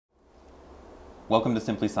Welcome to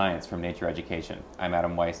Simply Science from Nature Education. I'm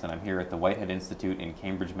Adam Weiss, and I'm here at the Whitehead Institute in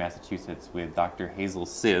Cambridge, Massachusetts with Dr. Hazel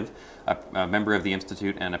Sive, a member of the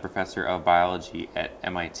Institute and a professor of biology at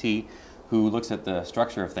MIT, who looks at the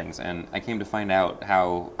structure of things. And I came to find out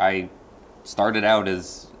how I started out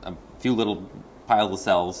as a few little piles of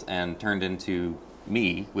cells and turned into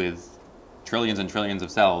me with trillions and trillions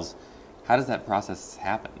of cells. How does that process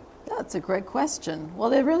happen? That's a great question. Well,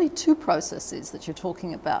 there are really two processes that you're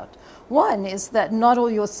talking about. One is that not all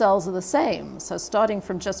your cells are the same. So starting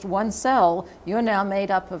from just one cell, you're now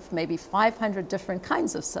made up of maybe 500 different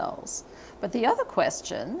kinds of cells. But the other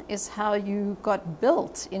question is how you got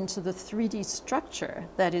built into the 3D structure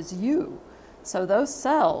that is you. So those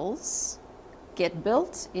cells get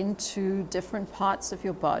built into different parts of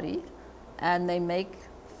your body, and they make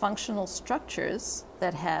functional structures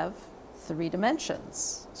that have 3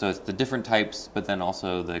 dimensions. So it's the different types, but then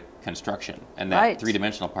also the construction. And that Right.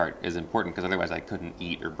 three-dimensional part is important because otherwise I couldn't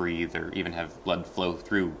eat or breathe or even have blood flow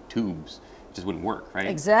through tubes. It just wouldn't work, right?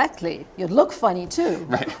 Exactly. You'd look funny too.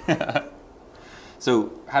 Right.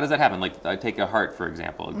 So how does that happen? Like, I take a heart, for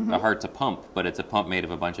example. A heart's a pump, but it's a pump made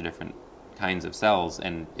of a bunch of different kinds of cells,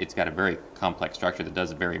 and it's got a very complex structure that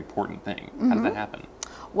does a very important thing. How does that happen?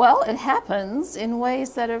 Well, it happens in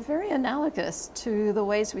ways that are very analogous to the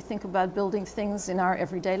ways we think about building things in our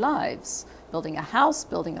everyday lives. Building a house,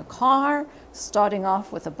 building a car, starting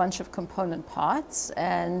off with a bunch of component parts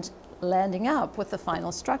and landing up with the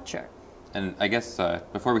final structure. And I guess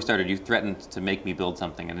before we started, you threatened to make me build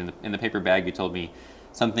something, and in the paper bag you told me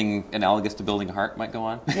something analogous to building a heart might go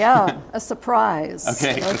on? Yeah, a surprise.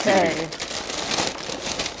 Okay.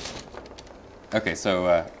 Okay,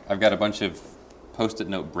 so I've got a bunch of Post-it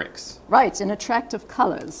note bricks. Right, in attractive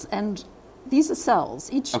colors. And these are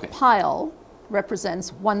cells. Each pile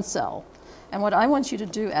represents one cell. And what I want you to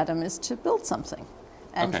do, Adam, is to build something.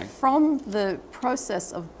 And from the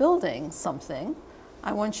process of building something,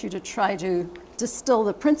 I want you to try to distill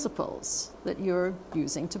the principles that you're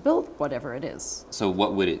using to build whatever it is. So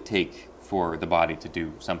what would it take for the body to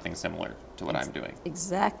do something similar to what I'm doing?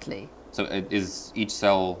 Exactly. So is each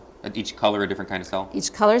cell, each color a different kind of cell?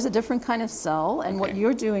 Each color is a different kind of cell, and what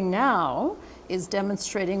you're doing now is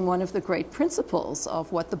demonstrating one of the great principles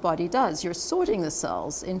of what the body does. You're sorting the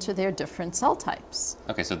cells into their different cell types.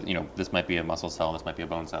 Okay, so this might be a muscle cell, this might be a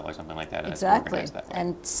bone cell, or something like that. Exactly, and it's organized that way.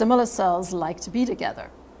 and similar cells like to be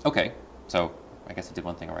together. Okay, so I guess I did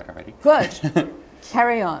one thing right already. Good.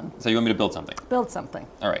 Carry on. So you want me to build something? Build something.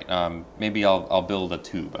 All right. Maybe I'll build a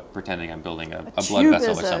tube, pretending I'm building a blood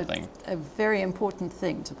vessel or something. A very important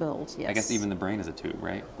thing to build, yes. I guess even the brain is a tube,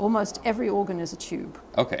 right? Almost every organ is a tube.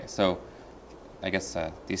 Okay, so I guess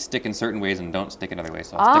these stick in certain ways and don't stick in other ways,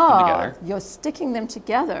 so I'll stick them together. You're sticking them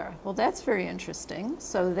together. Well, that's very interesting.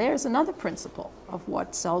 So there's another principle of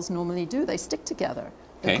what cells normally do. They stick together.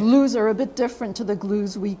 The glues are a bit different to the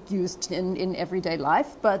glues we used in everyday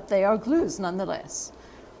life, but they are glues nonetheless.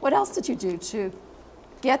 What else did you do to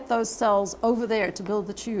get those cells over there to build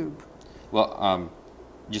the tube? Well,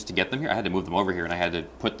 just to get them here, I had to move them over here, and I had to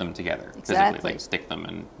put them together physically, like stick them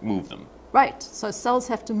and move them. Right. So cells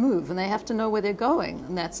have to move, and they have to know where they're going,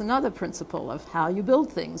 and that's another principle of how you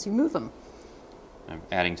build things. You move them. I'm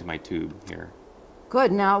adding to my tube here.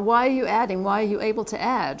 Good. Now, why are you adding? Why are you able to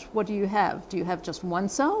add? What do you have? Do you have just one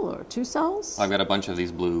cell or 2 cells? I've got a bunch of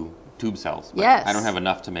these blue tube cells, but yes. I don't have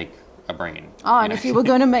enough to make a brain. And if you were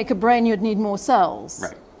going to make a brain, you'd need more cells.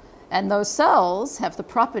 Right. And those cells have the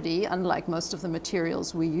property, unlike most of the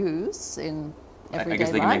materials we use in everyday I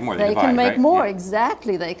guess they life, can make more. They divide, can make right? more, Yeah.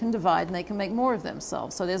 exactly. They can divide and they can make more of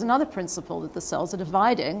themselves. So there's another principle that the cells are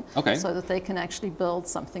dividing so that they can actually build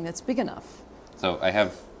something that's big enough. So I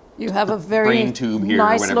have... You have a very brain tube here,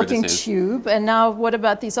 nice whatever looking this is. tube. And now what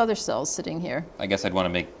about these other cells sitting here? I guess I'd want to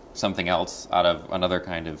make something else out of another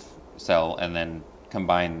kind of cell and then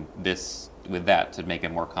combine this with that to make a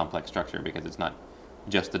more complex structure, because it's not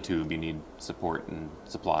just the tube. You need support and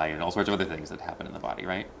supply and all sorts of other things that happen in the body,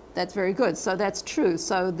 right? That's very good. So that's true.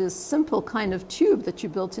 So this simple kind of tube that you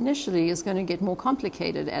built initially is going to get more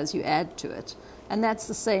complicated as you add to it. And that's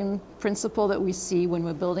the same principle that we see when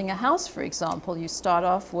we're building a house, for example. You start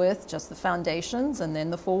off with just the foundations and then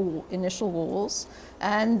the 4 initial walls,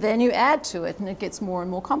 and then you add to it, and it gets more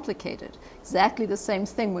and more complicated. Exactly the same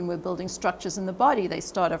thing when we're building structures in the body. They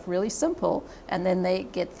start off really simple, and then they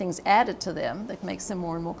get things added to them that makes them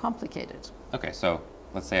more and more complicated. Okay, so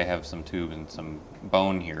let's say I have some tube and some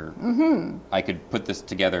bone here. I could put this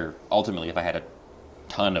together, ultimately, if I had a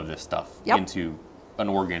ton of this stuff into an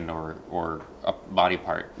organ or a body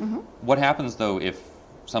part. What happens, though, if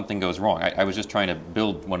something goes wrong? I was just trying to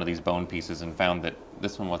build one of these bone pieces and found that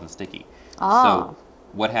this one wasn't sticky. So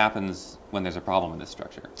what happens when there's a problem in this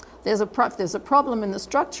structure? There's a problem in the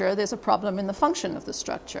structure, there's a problem in the function of the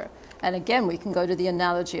structure. And again, we can go to the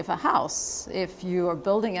analogy of a house. If you are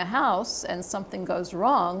building a house and something goes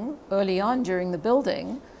wrong early on during the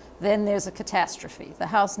building, then there's a catastrophe. The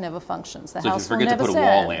house never functions. The So house if you will forget to never put a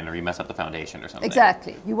stand. wall in or you mess up the foundation or something.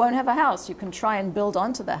 Exactly. You won't have a house. You can try and build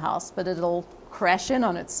onto the house, but it'll crash in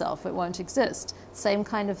on itself. It won't exist. Same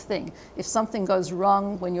kind of thing. If something goes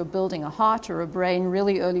wrong when you're building a heart or a brain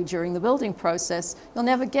really early during the building process, you'll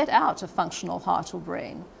never get out a functional heart or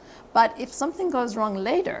brain. But if something goes wrong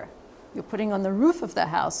later, you're putting on the roof of the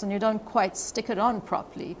house and you don't quite stick it on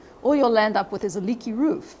properly, all you'll end up with is a leaky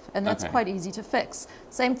roof, and that's Okay. quite easy to fix.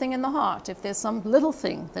 Same thing in the heart. If there's some little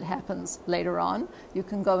thing that happens later on, you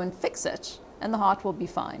can go and fix it, and the heart will be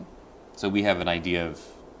fine. So we have an idea of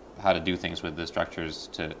how to do things with the structures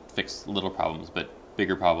to fix little problems, but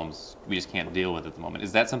bigger problems we just can't deal with at the moment.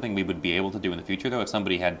 Is that something we would be able to do in the future, though? If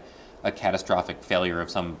somebody had a catastrophic failure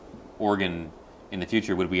of some organ in the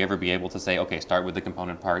future, would we ever be able to say, okay, start with the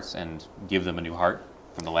component parts and give them a new heart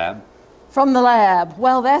from the lab? From the lab,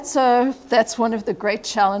 well, that's one of the great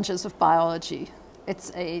challenges of biology.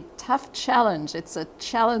 It's a tough challenge. It's a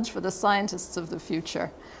challenge for the scientists of the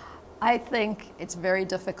future. I think it's very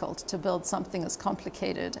difficult to build something as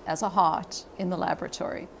complicated as a heart in the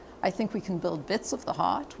laboratory. I think we can build bits of the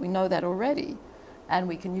heart. We know that already. And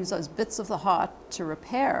we can use those bits of the heart to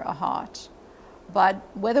repair a heart. But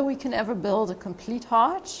whether we can ever build a complete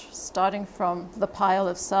heart, starting from the pile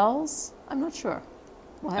of cells, I'm not sure.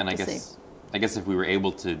 We'll have to see. I guess if we were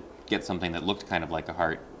able to get something that looked kind of like a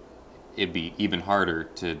heart, it'd be even harder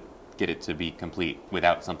to get it to be complete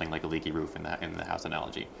without something like a leaky roof in the house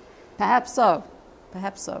analogy. Perhaps so.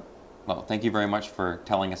 Perhaps so. Well, thank you very much for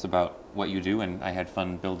telling us about what you do, and I had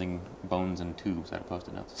fun building bones and tubes out of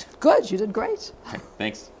Post-it notes. Good, you did great. Okay,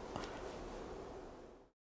 thanks.